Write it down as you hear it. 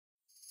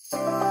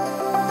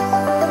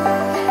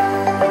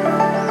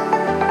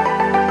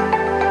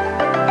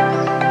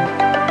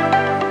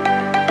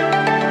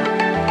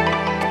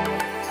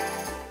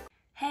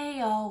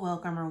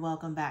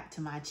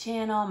to my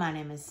channel. My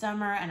name is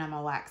Summer and I'm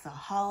a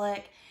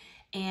waxaholic.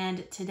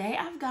 And today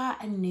I've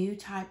got a new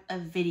type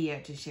of video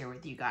to share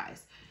with you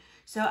guys.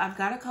 So I've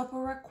got a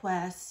couple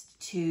requests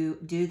to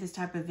do this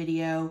type of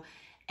video.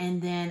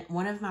 And then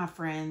one of my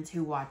friends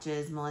who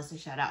watches, Melissa,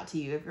 shout out to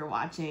you if you're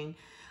watching,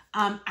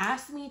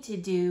 asked me to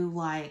do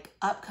like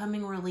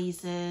upcoming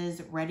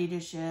releases, ready to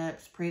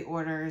ships,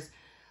 pre-orders,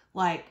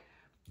 like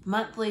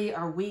monthly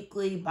or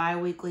weekly,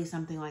 bi-weekly,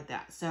 something like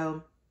that.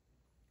 So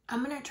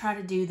I'm going to try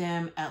to do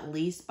them at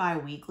least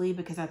bi-weekly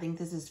because I think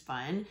this is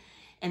fun.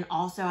 And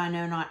also I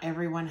know not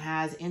everyone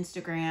has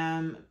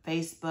Instagram,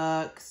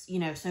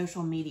 Facebooks,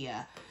 social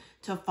media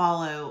to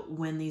follow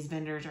when these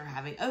vendors are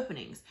having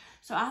openings.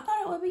 So I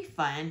thought it would be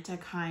fun to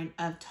kind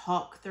of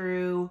talk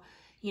through,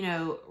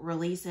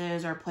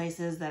 releases or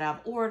places that I've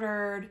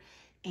ordered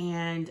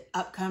and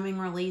upcoming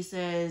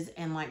releases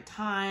and like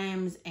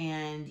times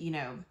and,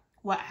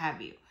 what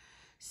have you.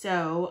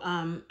 So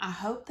I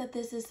hope that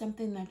this is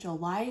something that you'll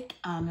like.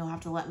 You'll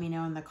have to let me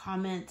know in the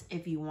comments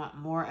if you want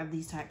more of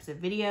these types of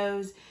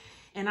videos.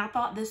 And I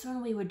thought this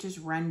one we would just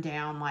run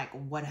down like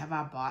what have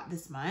I bought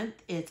this month.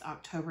 It's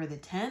October the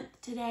 10th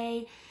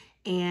today.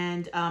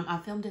 And I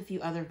filmed a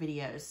few other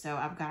videos. So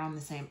I've got on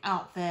the same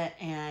outfit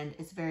and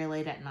it's very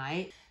late at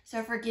night.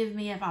 So forgive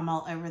me if I'm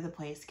all over the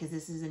place because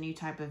this is a new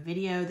type of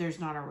video. There's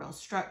not a real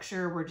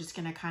structure. We're just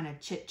going to kind of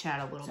chit chat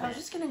a little bit. I'm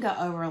just going to go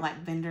over like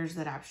vendors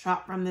that I've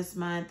shopped from this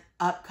month,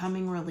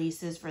 upcoming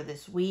releases for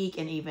this week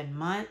and even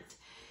month,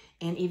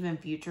 and even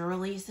future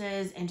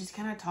releases, and just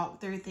kind of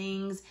talk through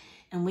things.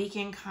 And we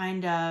can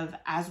kind of,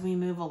 as we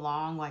move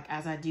along, like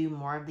as I do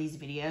more of these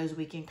videos,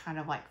 we can kind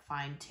of like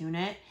fine tune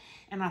it.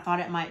 And I thought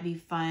it might be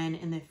fun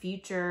in the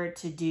future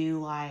to do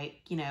like,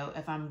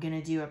 if I'm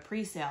going to do a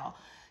pre-sale,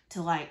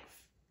 to like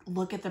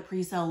look at the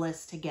pre-sale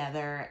list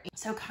together.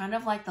 So kind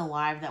of like the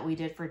live that we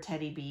did for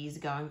Teddy Bees,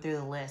 going through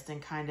the list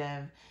and kind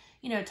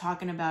of,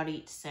 talking about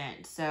each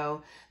scent.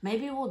 So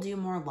maybe we'll do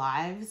more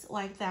lives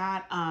like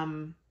that.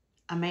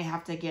 I may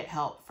have to get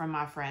help from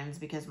my friends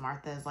because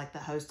Martha is like the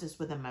hostess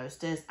with the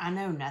mostest. I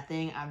know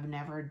nothing. I've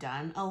never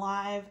done a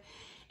live.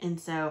 And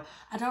so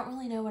I don't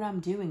really know what I'm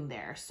doing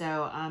there.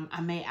 So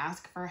I may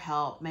ask for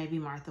help. Maybe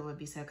Martha would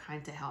be so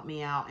kind to help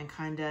me out and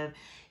kind of,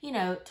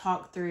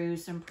 talk through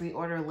some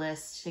pre-order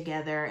lists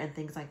together and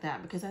things like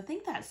that. Because I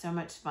think that's so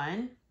much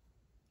fun.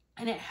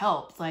 And it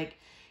helps, like,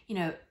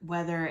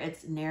 whether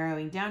it's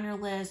narrowing down your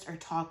list or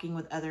talking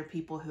with other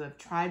people who have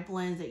tried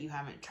blends that you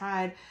haven't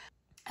tried.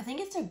 I think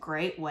it's a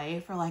great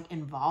way for like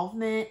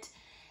involvement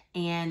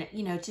and,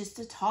 just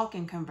to talk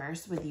and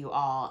converse with you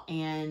all.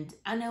 And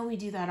I know we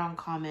do that on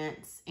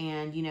comments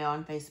and,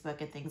 on Facebook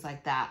and things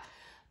like that.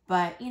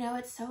 But,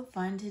 it's so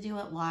fun to do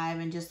it live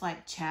and just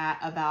like chat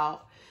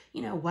about,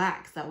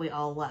 wax that we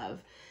all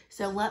love.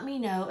 So let me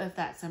know if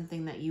that's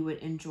something that you would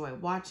enjoy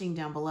watching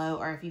down below,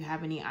 or if you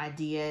have any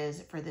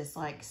ideas for this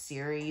like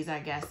series, I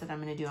guess, that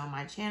I'm going to do on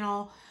my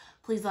channel.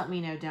 Please let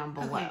me know down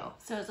below. Okay,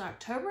 so it's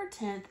October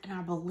 10th, and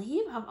I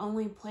believe I've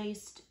only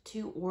placed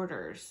 2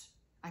 orders.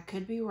 I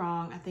could be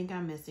wrong. I think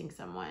I'm missing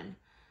someone.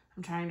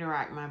 I'm trying to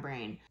rack my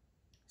brain.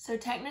 So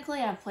technically,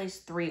 I've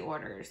placed 3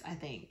 orders, I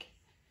think,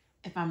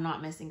 if I'm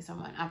not missing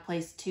someone. I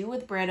placed 2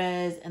 with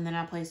Britta's, and then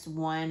I placed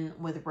 1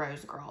 with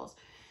Rose Girls.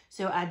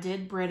 So I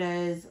did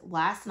Britta's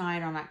last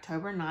night on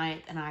October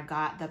 9th, and I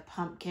got the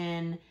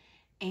pumpkin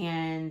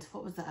and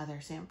what was the other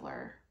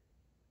sampler?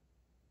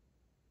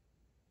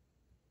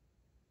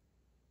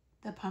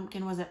 The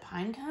pumpkin, was it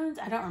pine cones?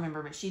 I don't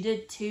remember, but she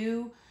did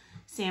 2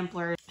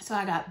 samplers. So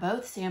I got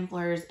both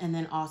samplers and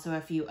then also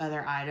a few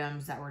other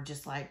items that were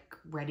just like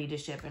ready to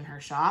ship in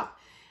her shop.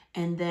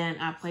 And then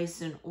I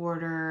placed an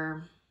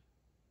order,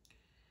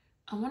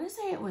 I want to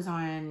say it was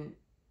on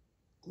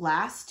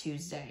last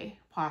Tuesday,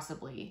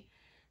 possibly.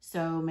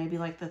 So maybe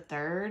like the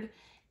 3rd.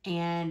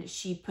 And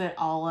she put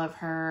all of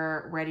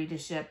her ready to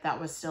ship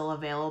that was still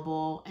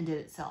available and did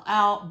it sell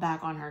out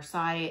back on her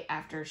site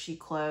after she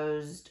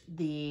closed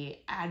the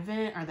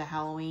Advent or the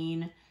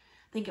Halloween.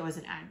 I think it was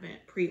an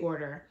Advent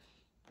pre-order,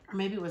 or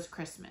maybe it was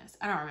Christmas.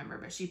 I don't remember,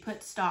 but she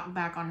put stock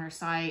back on her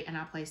site and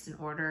I placed an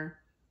order.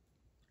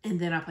 And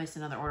then I placed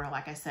another order,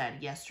 like I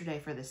said,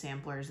 yesterday for the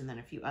samplers and then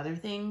a few other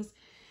things.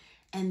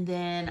 And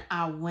then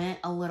I went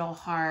a little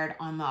hard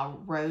on the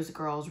Rose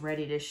Girls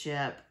ready to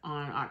ship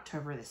on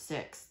October the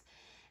 6th.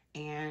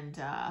 And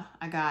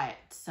I got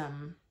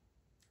some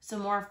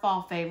more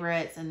fall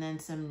favorites and then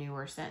some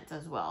newer scents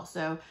as well.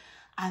 So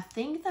I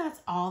think that's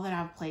all that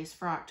I've placed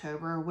for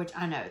October, which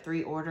I know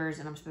 3 orders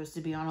and I'm supposed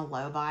to be on a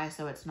low buy,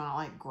 so it's not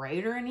like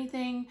great or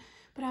anything.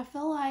 But I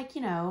feel like,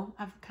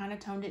 I've kind of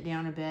toned it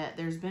down a bit.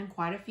 There's been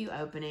quite a few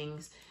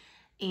openings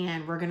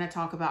and we're going to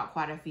talk about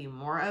quite a few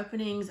more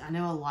openings. I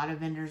know a lot of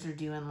vendors are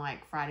doing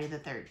like Friday the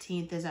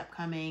 13th is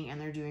upcoming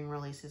and they're doing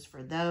releases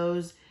for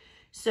those.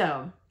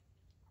 So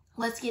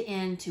let's get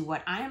into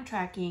what I am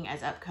tracking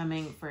as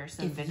upcoming for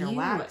some vendor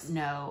wax. If you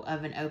know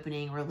of an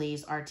opening,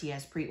 release,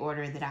 RTS,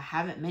 pre-order that I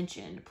haven't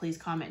mentioned, please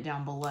comment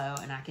down below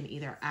and I can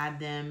either add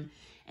them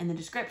in the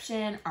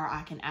description, or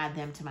I can add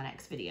them to my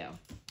next video.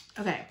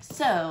 Okay,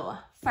 so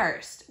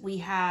first we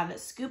have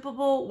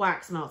Scoopable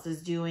Wax Melts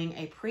is doing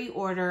a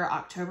pre-order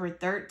October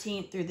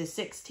 13th through the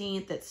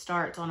 16th. That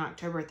starts on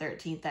October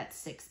 13th at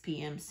 6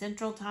 p.m.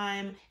 Central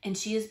Time. And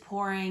she is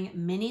pouring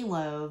mini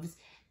loaves.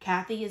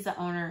 Kathy is the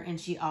owner and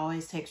she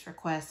always takes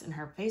requests in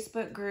her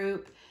Facebook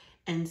group.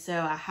 And so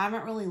I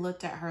haven't really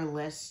looked at her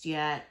list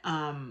yet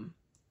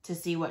to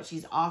see what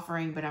she's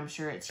offering, but I'm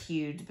sure it's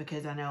huge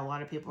because I know a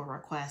lot of people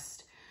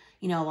request,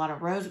 you know, a lot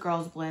of Rose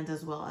Girls blends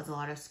as well as a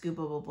lot of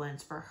Scoopable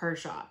blends for her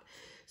shop.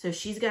 So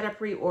she's got a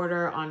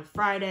pre-order on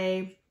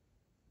Friday.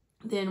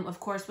 Then, of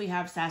course, we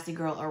have Sassy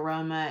Girl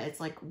Aroma. It's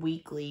like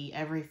weekly,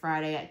 every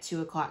Friday at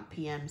 2 o'clock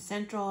p.m.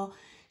 Central.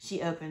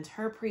 She opens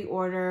her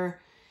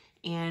pre-order.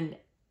 And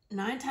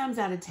 9 times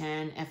out of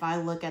 10, if I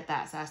look at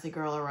that Sassy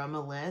Girl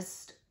Aroma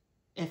list,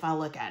 if I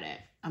look at it,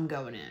 I'm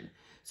going in.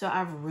 So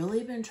I've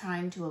really been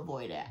trying to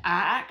avoid it.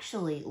 I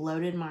actually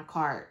loaded my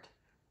cart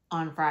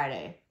on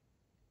Friday.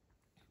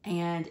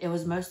 And it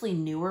was mostly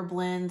newer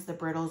blends. The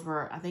brittles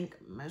were, I think,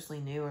 mostly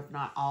new, if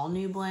not all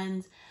new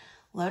blends.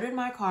 Loaded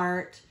my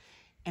cart,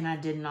 and I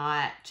did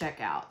not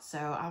check out. So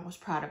I was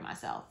proud of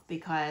myself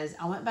because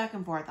I went back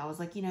and forth. I was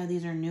like, you know,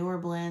 these are newer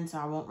blends, so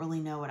I won't really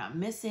know what I'm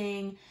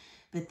missing.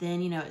 But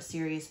then, you know, it's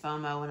serious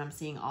FOMO when I'm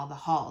seeing all the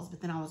hauls.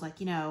 But then I was like,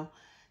 you know,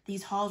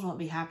 these hauls won't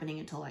be happening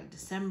until like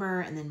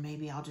December. And then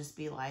maybe I'll just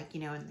be like, you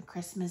know, in the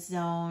Christmas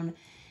zone.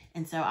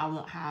 And so I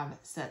won't have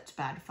such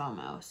bad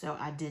FOMO. So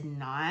I did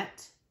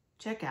not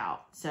check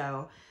out.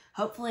 So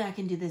hopefully I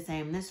can do the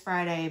same this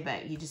Friday,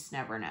 but you just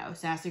never know.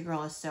 Sassy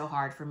Girl is so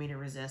hard for me to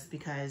resist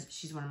because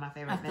she's one of my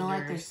favorite vendors. I feel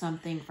like there's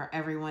something for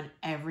everyone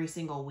every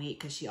single week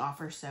because she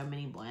offers so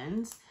many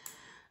blends.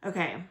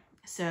 Okay,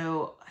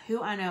 so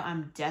who I know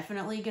I'm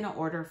definitely going to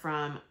order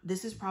from,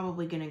 this is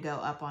probably going to go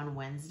up on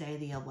Wednesday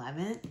the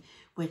 11th,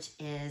 which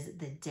is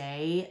the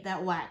day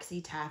that Waxy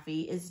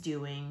Taffy is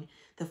doing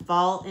the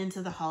Fall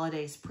into the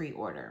Holidays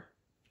pre-order.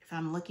 If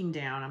I'm looking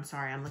down, I'm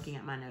sorry, I'm looking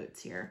at my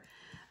notes here.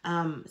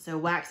 So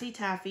Waxy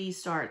Taffy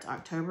starts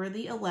October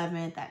the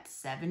 11th at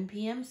 7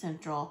 p.m.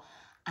 Central.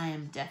 I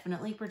am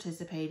definitely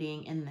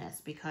participating in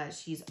this because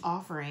she's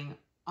offering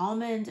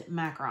almond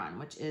macaron,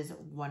 which is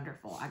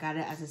wonderful. I got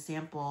it as a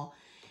sample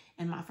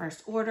in my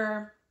first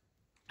order.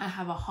 I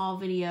have a haul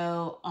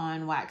video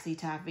on Waxy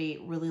Taffy.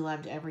 Really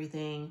loved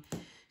everything.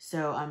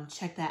 So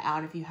check that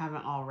out if you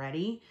haven't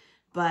already.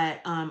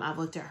 But I've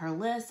looked at her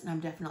list and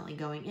I'm definitely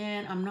going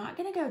in. I'm not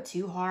going to go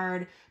too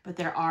hard, but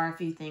there are a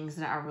few things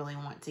that I really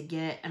want to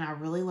get. And I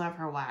really love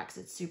her wax.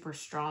 It's super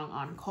strong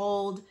on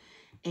cold.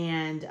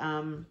 And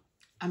I'm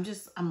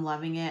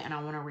loving it. And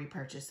I want to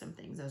repurchase some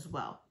things as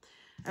well.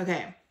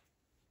 Okay.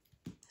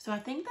 So I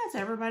think that's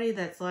everybody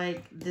that's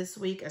like this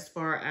week as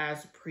far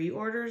as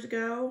pre-orders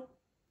go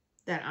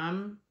that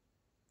I'm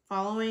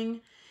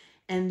following.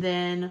 And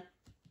then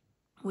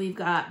we've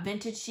got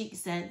Vintage Chic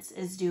Scents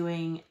is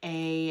doing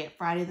a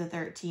Friday the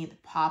 13th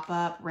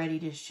pop-up ready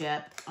to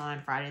ship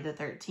on Friday the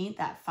 13th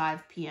at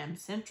 5 p.m.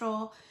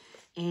 Central.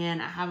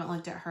 And I haven't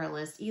looked at her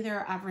list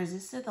either. I've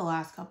resisted the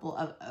last couple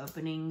of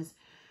openings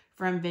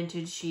from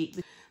Vintage Chic.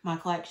 My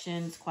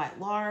collection's quite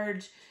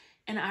large.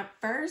 And at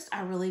first,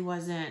 I really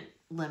wasn't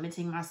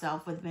limiting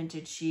myself with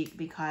Vintage Chic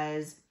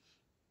because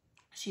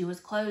she was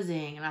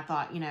closing. And I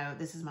thought, you know,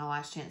 this is my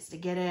last chance to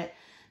get it.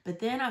 But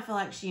then I feel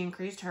like she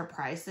increased her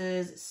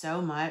prices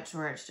so much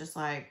where it's just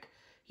like,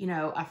 you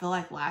know, I feel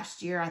like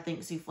last year I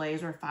think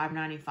soufflés were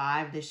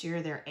 $5.95. This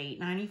year they're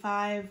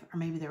 $8.95, or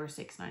maybe they were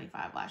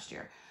 $6.95 last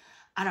year.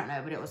 I don't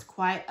know, but it was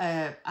quite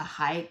a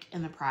hike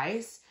in the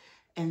price.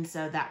 And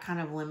so that kind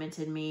of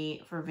limited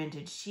me for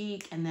Vintage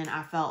Chic. And then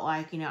I felt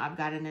like, you know, I've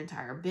got an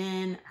entire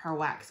bin. Her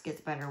wax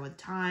gets better with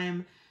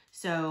time.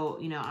 So,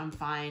 you know, I'm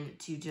fine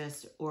to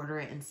just order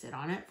it and sit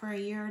on it for a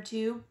year or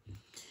two.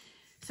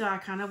 So I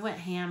kind of went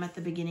ham at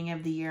the beginning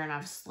of the year and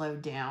I've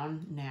slowed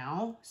down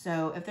now.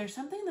 So if there's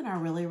something that I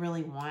really,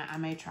 really want, I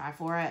may try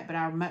for it. But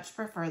I much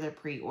prefer the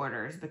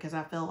pre-orders because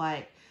I feel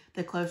like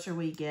the closer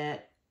we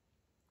get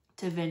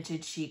to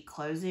Vintage Chic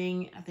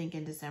closing, I think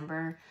in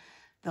December,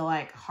 the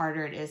like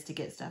harder it is to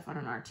get stuff on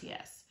an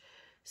RTS.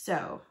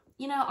 So,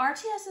 you know,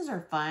 RTSs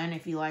are fun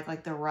if you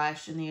like the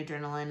rush and the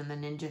adrenaline and the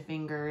ninja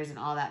fingers and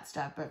all that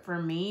stuff. But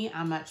for me,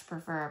 I much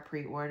prefer a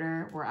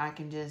pre-order where I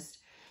can just,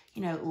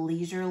 you know,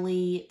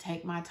 leisurely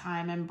take my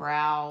time and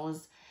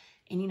browse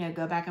and, you know,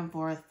 go back and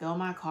forth, fill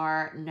my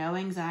cart, no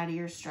anxiety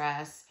or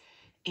stress.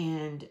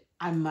 And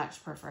I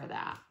much prefer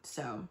that.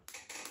 So,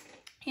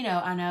 you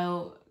know, I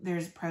know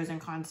there's pros and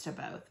cons to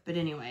both, but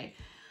anyway.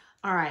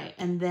 All right.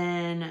 And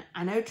then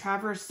I know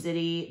Traverse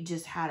City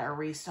just had a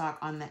restock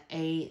on the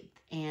 8th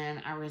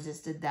and I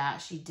resisted that.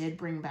 She did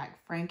bring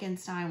back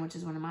Frankenstein, which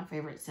is one of my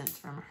favorite scents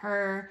from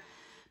her.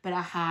 But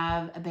I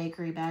have a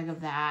bakery bag of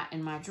that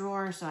in my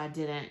drawer, so I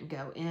didn't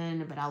go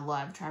in, but I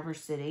love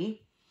Traverse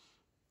City.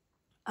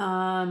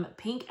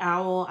 Pink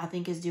Owl, I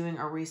think, is doing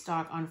a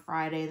restock on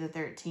Friday the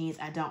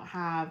 13th. I don't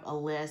have a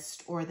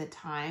list or the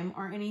time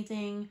or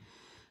anything,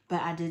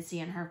 but I did see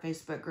in her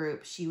Facebook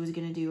group she was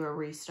going to do a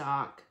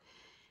restock.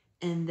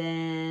 And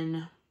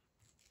then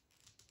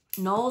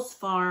Noel's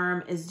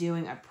Farm is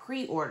doing a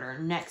pre-order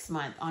next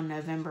month on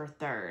November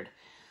 3rd.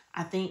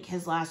 I think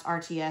his last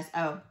RTS,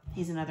 oh,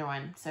 he's another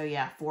one. So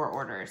yeah, 4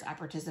 orders. I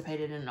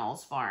participated in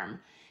Noel's Farm.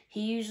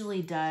 He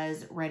usually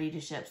does ready to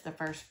ships the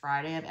first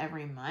Friday of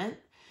every month.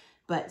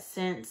 But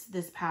since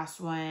this past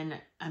one,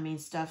 I mean,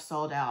 stuff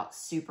sold out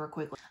super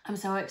quickly. I'm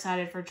so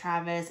excited for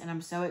Travis, and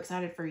I'm so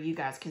excited for you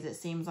guys because it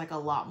seems like a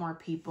lot more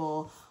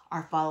people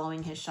are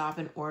following his shop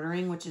and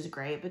ordering, which is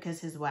great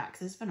because his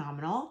wax is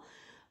phenomenal.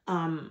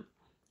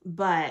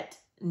 But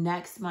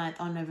next month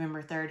on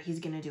November 3rd,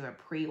 he's going to do a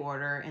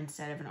pre-order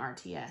instead of an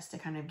RTS to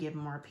kind of give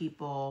more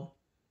people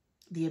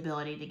the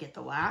ability to get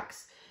the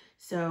wax.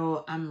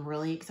 So I'm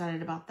really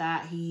excited about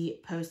that. He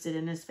posted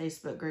in his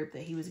Facebook group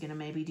that he was going to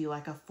maybe do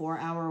like a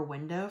 4-hour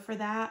window for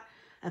that.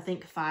 I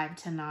think 5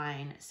 to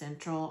 9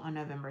 Central on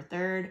November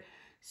 3rd.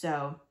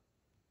 So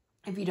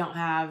if you don't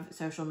have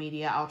social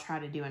media, I'll try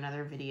to do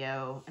another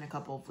video in a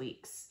couple of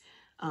weeks.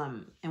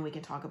 And we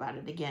can talk about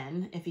it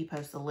again if he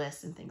posts a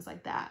list and things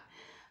like that.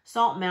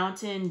 Salt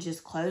Mountain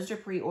just closed a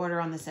pre-order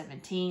on the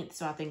 17th,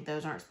 so I think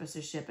those aren't supposed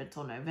to ship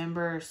until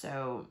November,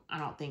 so I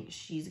don't think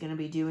she's going to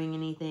be doing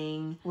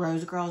anything.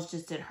 Rose Girls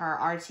just did her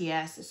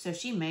RTS, so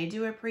she may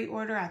do a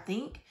pre-order. I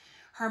think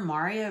her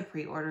Mario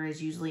pre-order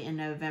is usually in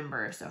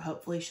November, so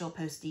hopefully she'll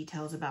post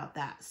details about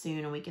that soon,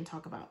 and we can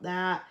talk about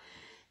that.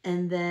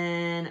 And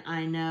then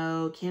I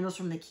know Candles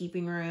from the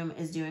Keeping Room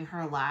is doing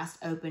her last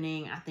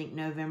opening, I think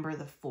November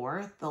the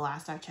 4th, the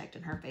last I checked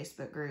in her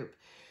Facebook group.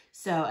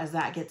 So as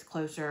that gets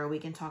closer, we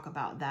can talk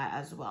about that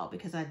as well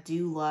because I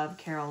do love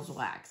Carol's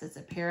wax. It's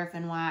a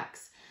paraffin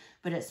wax,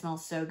 but it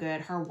smells so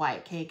good. Her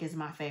white cake is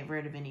my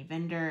favorite of any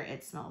vendor.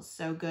 It smells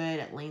so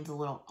good. It leans a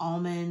little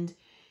almond.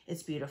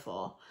 It's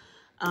beautiful.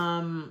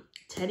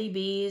 Teddy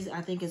Bees, I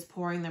think, is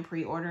pouring the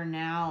pre-order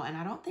now, and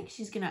I don't think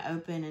she's going to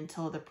open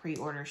until the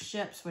pre-order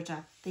ships, which I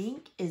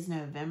think is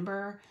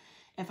November,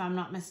 if I'm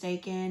not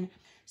mistaken.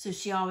 So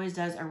she always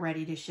does a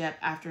ready to ship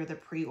after the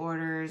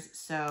pre-orders.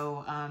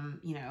 So,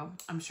 you know,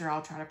 I'm sure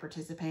I'll try to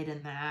participate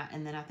in that.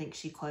 And then I think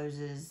she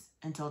closes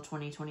until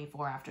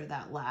 2024 after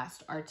that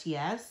last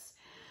RTS.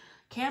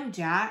 Cam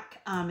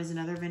Jack is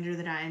another vendor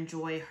that I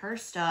enjoy. Her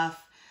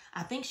stuff,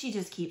 I think she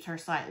just keeps her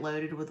site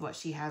loaded with what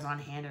she has on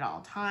hand at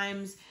all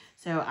times.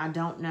 So I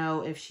don't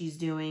know if she's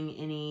doing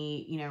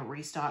any, you know,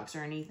 restocks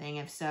or anything.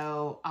 If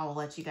so, I will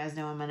let you guys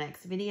know in my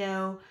next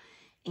video.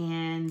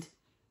 And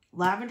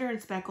Lavender and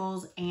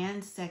Speckles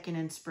and Second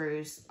and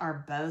Spruce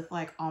are both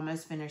like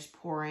almost finished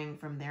pouring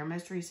from their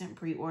most recent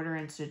pre-order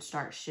and should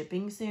start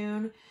shipping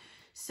soon.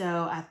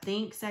 So I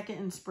think Second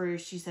and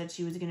Spruce, she said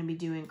she was going to be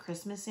doing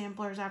Christmas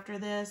samplers after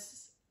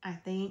this, I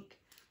think.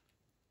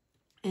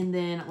 And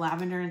then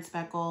Lavender and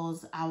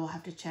Speckles, I will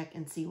have to check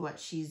and see what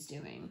she's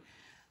doing.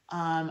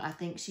 I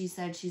think she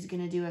said she's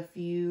going to do a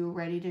few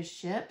ready to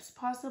ships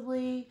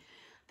possibly.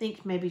 I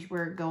think maybe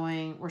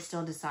we're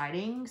still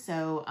deciding.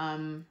 So,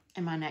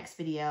 in my next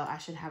video, I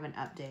should have an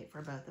update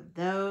for both of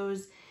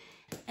those.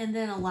 And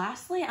then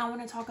lastly, I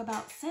want to talk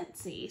about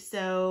Scentsy.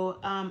 So,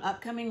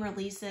 upcoming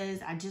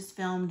releases, I just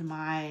filmed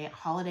my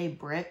holiday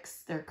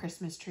bricks. They're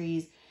Christmas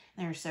trees.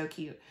 They're so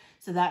cute.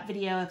 So that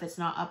video, if it's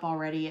not up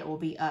already, it will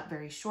be up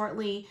very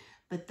shortly.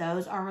 But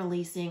those are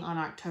releasing on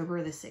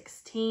October the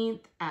 16th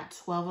at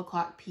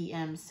 12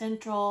 p.m.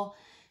 Central.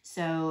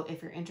 So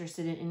if you're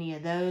interested in any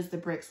of those, the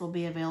bricks will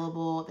be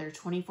available. They're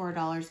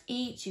 $24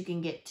 each. You can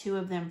get 2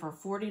 of them for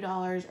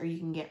 $40 or you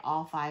can get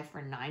all 5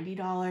 for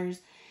 $90.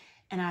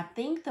 And I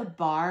think the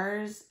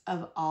bars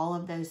of all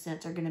of those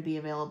scents are going to be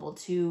available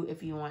too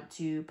if you want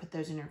to put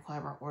those in your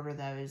club or order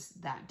those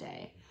that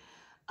day.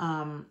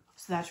 So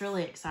that's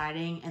really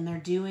exciting. And they're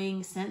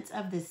doing Scents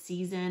of the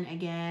Season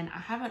again. I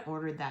haven't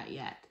ordered that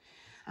yet.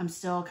 I'm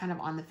still kind of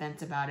on the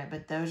fence about it,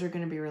 but those are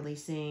going to be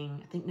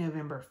releasing, I think,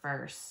 November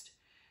 1st.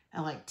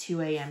 At like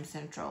 2 a.m.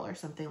 Central or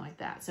something like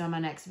that. So in my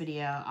next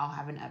video, I'll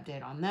have an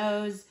update on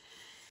those,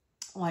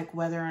 like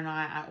whether or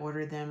not I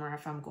ordered them or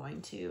if I'm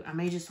going to. I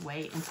may just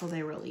wait until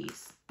they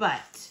release.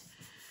 But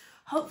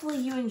hopefully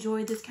you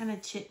enjoyed this kind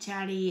of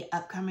chit-chatty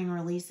upcoming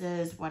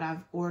releases, what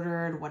I've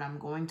ordered, what I'm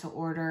going to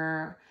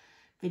order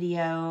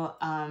video.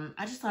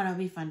 I just thought it would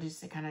be fun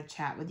just to kind of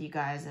chat with you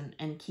guys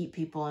and keep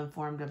people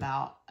informed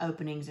about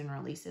openings and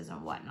releases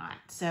and whatnot.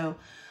 So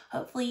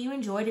hopefully you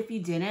enjoyed. If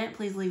you didn't,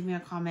 please leave me a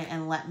comment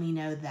and let me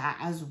know that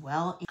as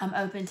well. I'm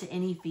open to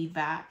any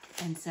feedback.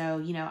 And so,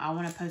 you know, I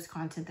want to post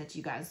content that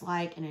you guys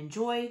like and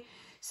enjoy.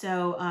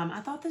 So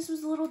I thought this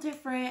was a little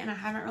different and I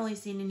haven't really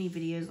seen any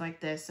videos like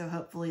this. So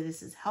hopefully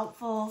this is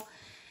helpful.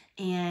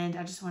 And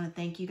I just want to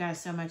thank you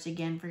guys so much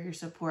again for your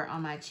support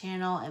on my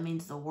channel. It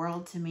means the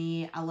world to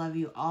me. I love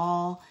you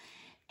all.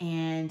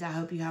 And I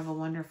hope you have a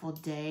wonderful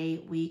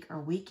day, week,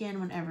 or weekend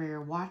whenever you're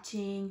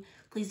watching.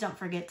 Please don't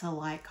forget to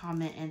like,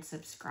 comment, and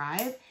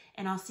subscribe.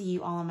 And I'll see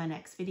you all in my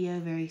next video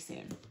very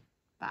soon.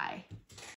 Bye.